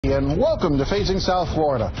everybody, and welcome to Facing South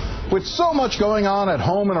Florida. With so much going on at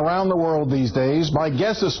home and around the world these days, my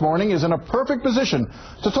guest this morning is in a perfect position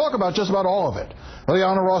to talk about just about all of it.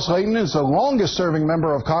 Ros-Lehtinen is the longest-serving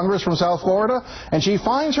member of Congress from South Florida, and she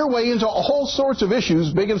finds her way into all sorts of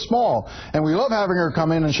issues, big and small. And we love having her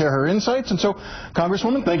come in and share her insights. And so,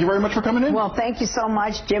 Congresswoman, thank you very much for coming in. Well, thank you so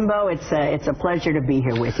much, Jimbo. It's a pleasure to be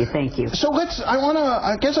here with you. Thank you. So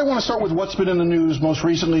I guess I want to start with what's been in the news, most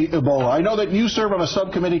recently Ebola. I know that you serve on a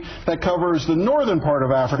subcommittee that covers the northern part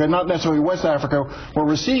of Africa, not necessarily West Africa, where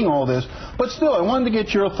we're seeing all this. But still, I wanted to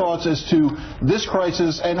get your thoughts as to this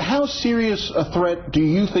crisis and how serious a threat do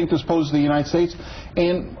you think this poses to the United States?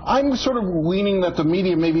 And I'm sort of leaning that the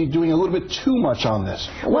media may be doing a little bit too much on this.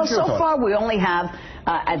 Well, so far we only have,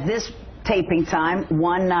 at this taping time,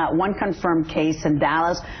 one confirmed case in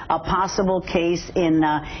Dallas, a possible case in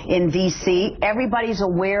D.C. Everybody's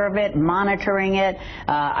aware of it, monitoring it.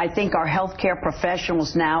 I think our healthcare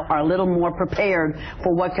professionals now are a little more prepared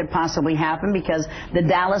for what could possibly happen, because the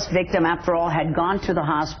Dallas victim, after all, had gone to the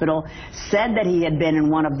hospital, said that he had been in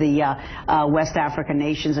one of the West African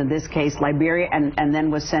nations, in this case Liberia, and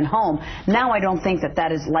then was sent home. Now I don't think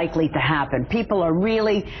that is likely to happen. People are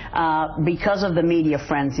really, because of the media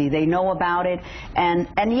frenzy, they know about it,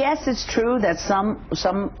 and yes, it's true that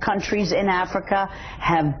some countries in Africa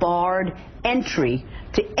have barred entry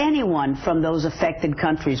to anyone from those affected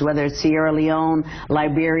countries, whether it's Sierra Leone,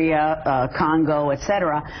 Liberia, Congo,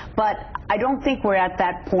 etc. But I don't think we're at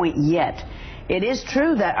that point yet. It is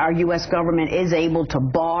true that our U.S. government is able to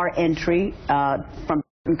bar entry from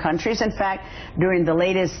countries. In fact, during the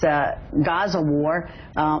latest Gaza war,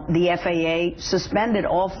 the FAA suspended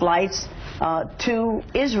all flights to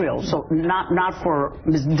Israel, so not for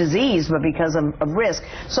disease, but because of risk.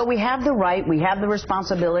 So we have the right, we have the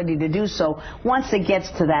responsibility to do so once it gets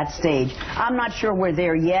to that stage. I'm not sure we're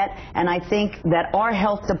there yet, and I think that our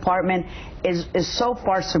health department is so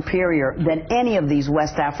far superior than any of these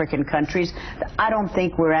West African countries. I don't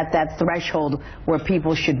think we're at that threshold where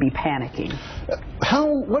people should be panicking.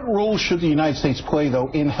 What role should the United States play, though,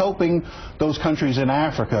 in helping those countries in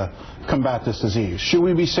Africa combat this disease? Should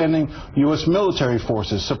we be sending U.S. military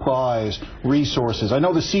forces, supplies, resources? I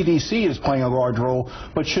know the CDC is playing a large role,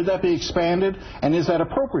 but should that be expanded, and is that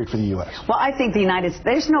appropriate for the U.S.? Well, I think the United States,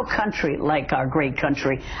 there's no country like our great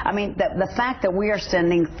country. I mean, the fact that we are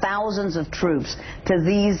sending thousands of troops to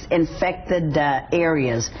these infected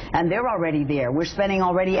areas, and they're already there. We're spending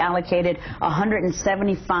already allocated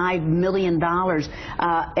 $175 million,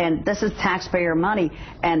 and this is taxpayer money,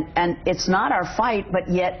 and it's not our fight, but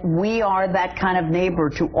yet we are that kind of neighbor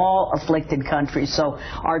to all afflicted countries. So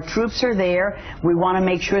our troops are there. We want to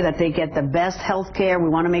make sure that they get the best health care. We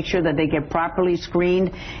want to make sure that they get properly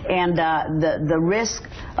screened, and the risk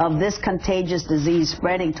of this contagious disease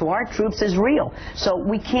spreading to our troops is real. So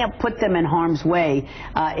we can't put them in harm's way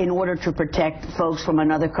in order to protect folks from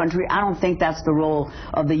another country. I don't think that's the role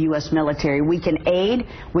of the U.S. military. We can aid,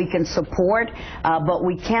 we can support, but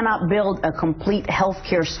we cannot build a complete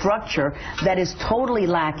healthcare structure that is totally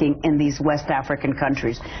lacking in these West African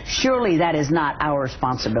countries. Surely that is not our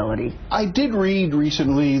responsibility. I did read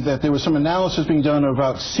recently that there was some analysis being done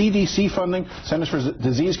about CDC funding, Centers for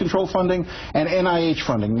Disease Control funding, and NIH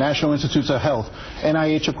funding, National Institutes of Health.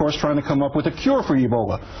 NIH, of course, trying to come up with a cure for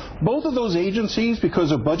Ebola. Both of those agencies,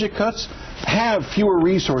 because of budget cuts, have fewer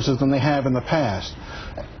resources than they have in the past.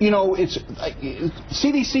 You know,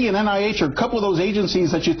 CDC and NIH are a couple of those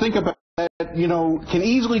agencies that you think about that, you know, can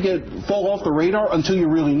easily fall off the radar until you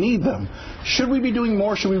really need them. Should we be doing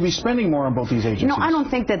more? Should we be spending more on both these agencies? You know, I don't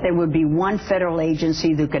think that there would be one federal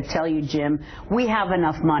agency that could tell you, Jim, we have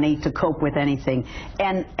enough money to cope with anything.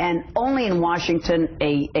 And only in Washington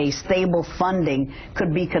a stable funding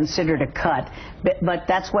could be considered a cut. But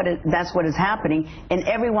that's what is happening in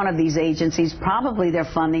every one of these agencies. Probably their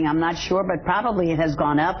funding, I'm not sure, but probably it has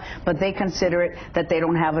gone up. But they consider it that they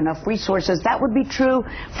don't have enough resources. That would be true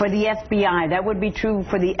for the FBI. That would be true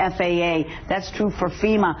for the FAA. That's true for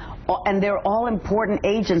FEMA. And they're all important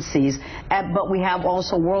agencies, but we have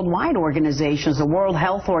also worldwide organizations, the World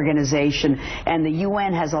Health Organization, and the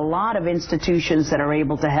UN has a lot of institutions that are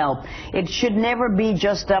able to help. It should never be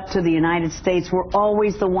just up to the United States. We're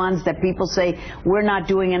always the ones that people say we're not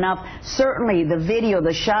doing enough. Certainly the video,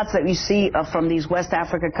 the shots that you see from these West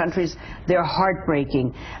Africa countries, they're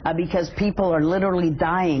heartbreaking because people are literally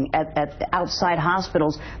dying at outside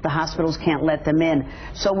hospitals. The hospitals can't let them in.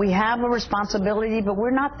 So we have a responsibility, but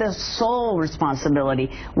we're not the sole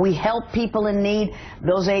responsibility. We help people in need.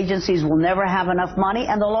 Those agencies will never have enough money,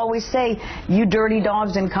 and they'll always say, you dirty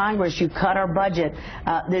dogs in Congress, you cut our budget.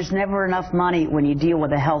 There's never enough money when you deal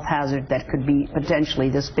with a health hazard that could be potentially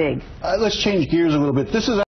this big. Let's change gears a little bit. This is